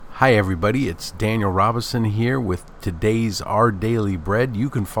Hi everybody, it's Daniel Robinson here with today's Our Daily Bread. You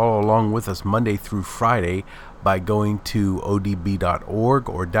can follow along with us Monday through Friday by going to odb.org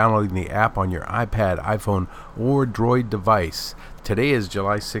or downloading the app on your iPad, iPhone, or Droid device. Today is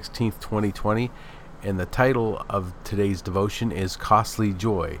July 16th, 2020, and the title of today's devotion is Costly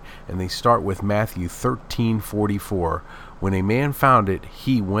Joy, and they start with Matthew 13:44. When a man found it,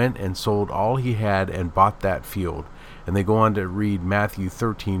 he went and sold all he had and bought that field. And they go on to read Matthew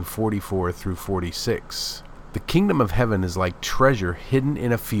 13:44 through 46. The kingdom of heaven is like treasure hidden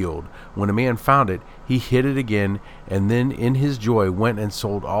in a field. When a man found it, he hid it again, and then in his joy went and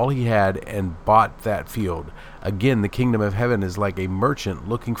sold all he had and bought that field. Again, the kingdom of heaven is like a merchant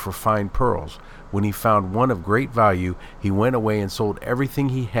looking for fine pearls. When he found one of great value, he went away and sold everything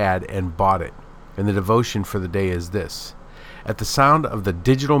he had and bought it. And the devotion for the day is this. At the sound of the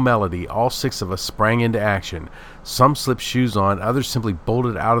digital melody, all six of us sprang into action. Some slipped shoes on, others simply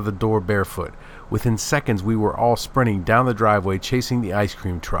bolted out of the door barefoot. Within seconds, we were all sprinting down the driveway, chasing the ice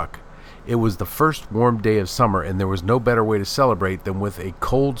cream truck. It was the first warm day of summer, and there was no better way to celebrate than with a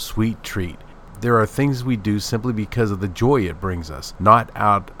cold, sweet treat. There are things we do simply because of the joy it brings us, not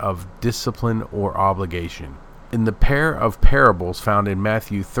out of discipline or obligation. In the pair of parables found in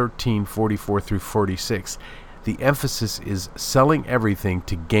Matthew 13:44 through 46, the emphasis is selling everything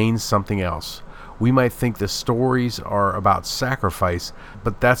to gain something else. We might think the stories are about sacrifice,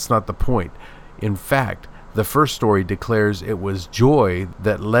 but that's not the point. In fact, the first story declares it was joy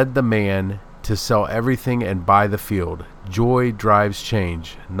that led the man to sell everything and buy the field. Joy drives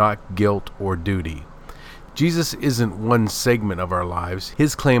change, not guilt or duty. Jesus isn't one segment of our lives.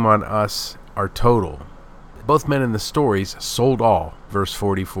 His claim on us are total. Both men in the stories sold all, verse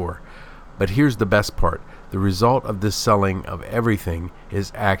 44. But here's the best part. The result of this selling of everything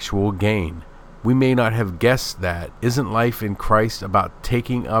is actual gain. We may not have guessed that. Isn't life in Christ about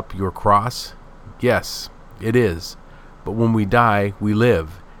taking up your cross? Yes, it is. But when we die, we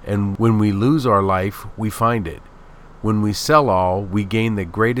live. And when we lose our life, we find it. When we sell all, we gain the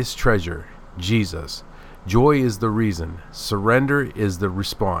greatest treasure, Jesus. Joy is the reason. Surrender is the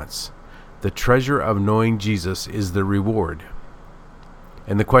response. The treasure of knowing Jesus is the reward.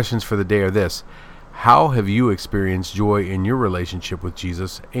 And the questions for the day are this. How have you experienced joy in your relationship with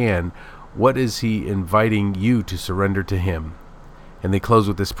Jesus, and what is He inviting you to surrender to Him? And they close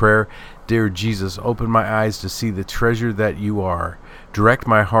with this prayer. Dear Jesus, open my eyes to see the treasure that you are. Direct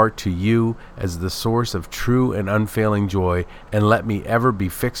my heart to you as the source of true and unfailing joy, and let me ever be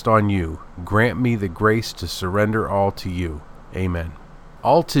fixed on you. Grant me the grace to surrender all to you. Amen.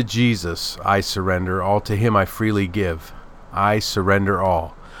 All to Jesus I surrender, all to Him I freely give. I surrender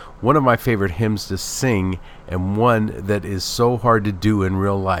all. One of my favorite hymns to sing, and one that is so hard to do in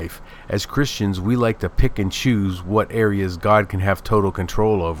real life. As Christians, we like to pick and choose what areas God can have total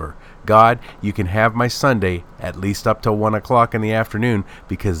control over. God, you can have my Sunday, at least up till 1 o'clock in the afternoon,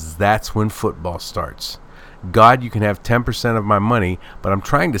 because that's when football starts. God, you can have 10% of my money, but I'm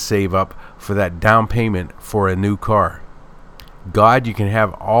trying to save up for that down payment for a new car. God, you can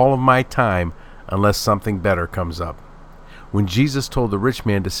have all of my time unless something better comes up. When Jesus told the rich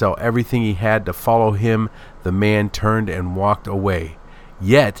man to sell everything he had to follow him, the man turned and walked away.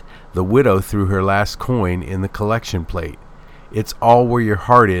 Yet, the widow threw her last coin in the collection plate. It's all where your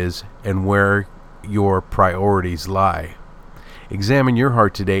heart is and where your priorities lie. Examine your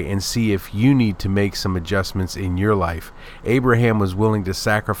heart today and see if you need to make some adjustments in your life. Abraham was willing to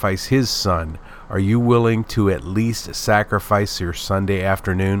sacrifice his son. Are you willing to at least sacrifice your Sunday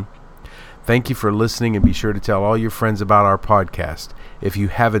afternoon? Thank you for listening, and be sure to tell all your friends about our podcast. If you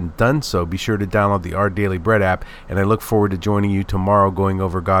haven't done so, be sure to download the Our Daily Bread app, and I look forward to joining you tomorrow going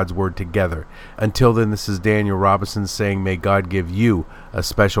over God's Word together. Until then, this is Daniel Robinson saying, may God give you a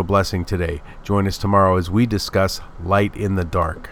special blessing today. Join us tomorrow as we discuss light in the dark.